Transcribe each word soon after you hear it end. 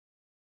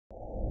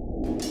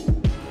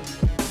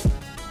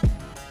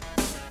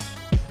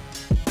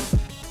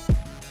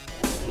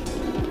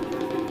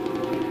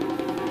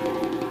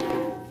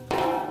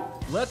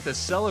Let the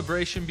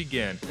celebration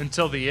begin.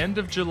 Until the end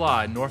of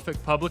July,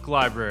 Norfolk Public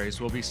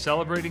Libraries will be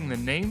celebrating the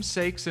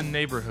namesakes and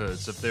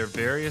neighborhoods of their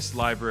various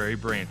library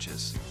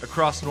branches.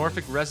 Across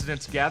Norfolk,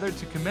 residents gathered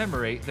to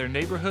commemorate their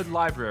neighborhood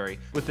library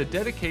with the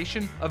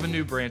dedication of a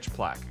new branch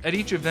plaque. At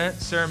each event,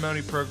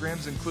 ceremony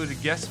programs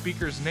included guest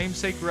speakers'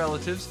 namesake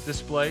relatives,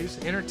 displays,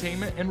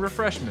 entertainment, and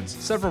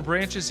refreshments. Several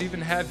branches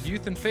even have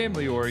youth and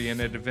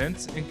family-oriented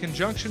events in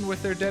conjunction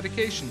with their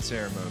dedication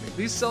ceremony.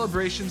 These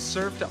celebrations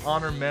serve to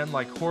honor men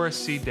like Horace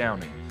C.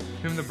 Downing,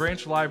 whom the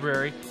branch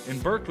library in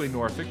Berkeley,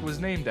 Norfolk was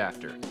named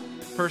after.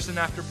 Person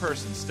after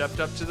person stepped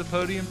up to the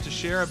podium to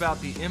share about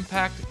the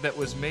impact that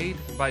was made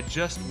by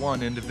just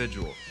one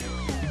individual.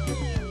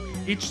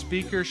 Each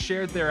speaker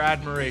shared their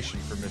admiration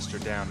for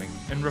Mr. Downing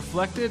and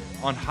reflected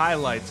on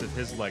highlights of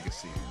his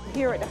legacy.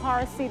 Here at the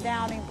Horace C.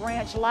 Downing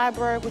Branch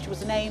Library, which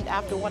was named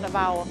after one of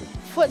our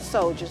foot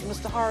soldiers,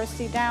 Mr. Horace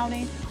C.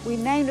 Downing, we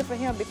named it for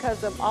him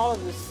because of all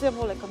of the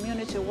civil and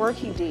community work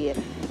he did.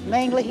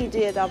 Mainly he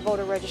did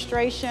voter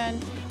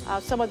registration.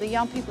 Some of the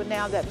young people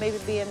now that maybe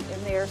be in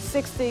their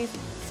 60s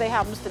say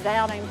how Mr.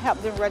 Downing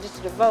helped them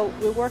register to vote.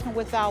 We're working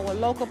with our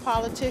local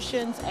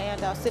politicians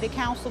and city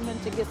councilmen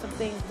to get some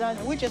things done.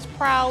 And we're just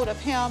proud of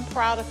him,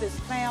 proud of his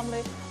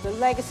family, the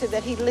legacy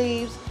that he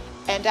leaves.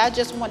 And I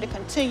just want to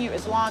continue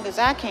as long as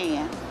I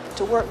can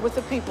to work with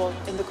the people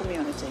in the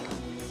community.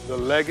 The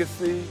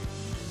legacy,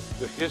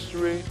 the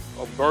history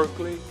of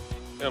Berkeley,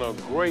 and a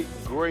great,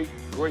 great,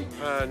 great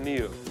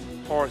pioneer,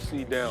 Horace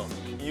C.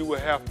 Downing. You would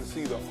have to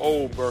see the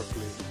old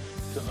Berkeley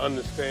to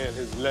understand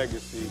his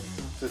legacy,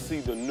 to see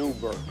the new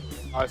Berkeley.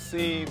 I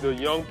see the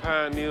young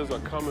pioneers are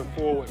coming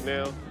forward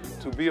now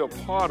to be a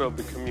part of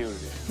the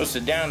community. Mr.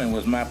 Downing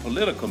was my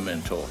political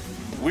mentor.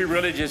 We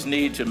really just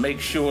need to make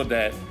sure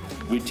that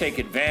we take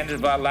advantage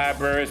of our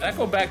libraries. I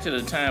go back to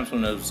the times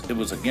when it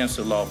was against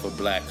the law for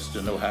blacks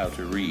to know how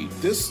to read.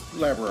 This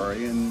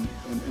library and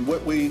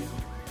what we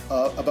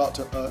are about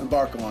to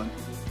embark on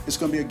is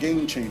going to be a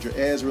game changer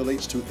as it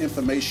relates to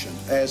information,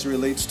 as it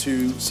relates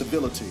to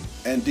civility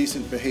and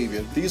decent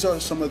behavior. These are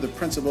some of the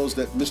principles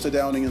that Mr.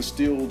 Downing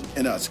instilled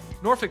in us.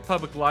 Norfolk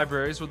Public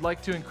Libraries would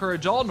like to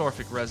encourage all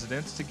Norfolk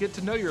residents to get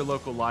to know your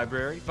local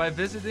library by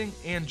visiting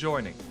and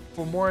joining.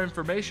 For more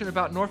information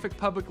about Norfolk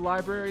Public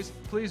Libraries,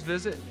 please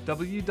visit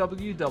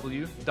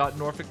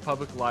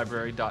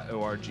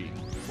www.norfolkpubliclibrary.org.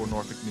 For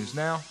Norfolk News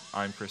Now,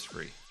 I'm Chris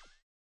Free.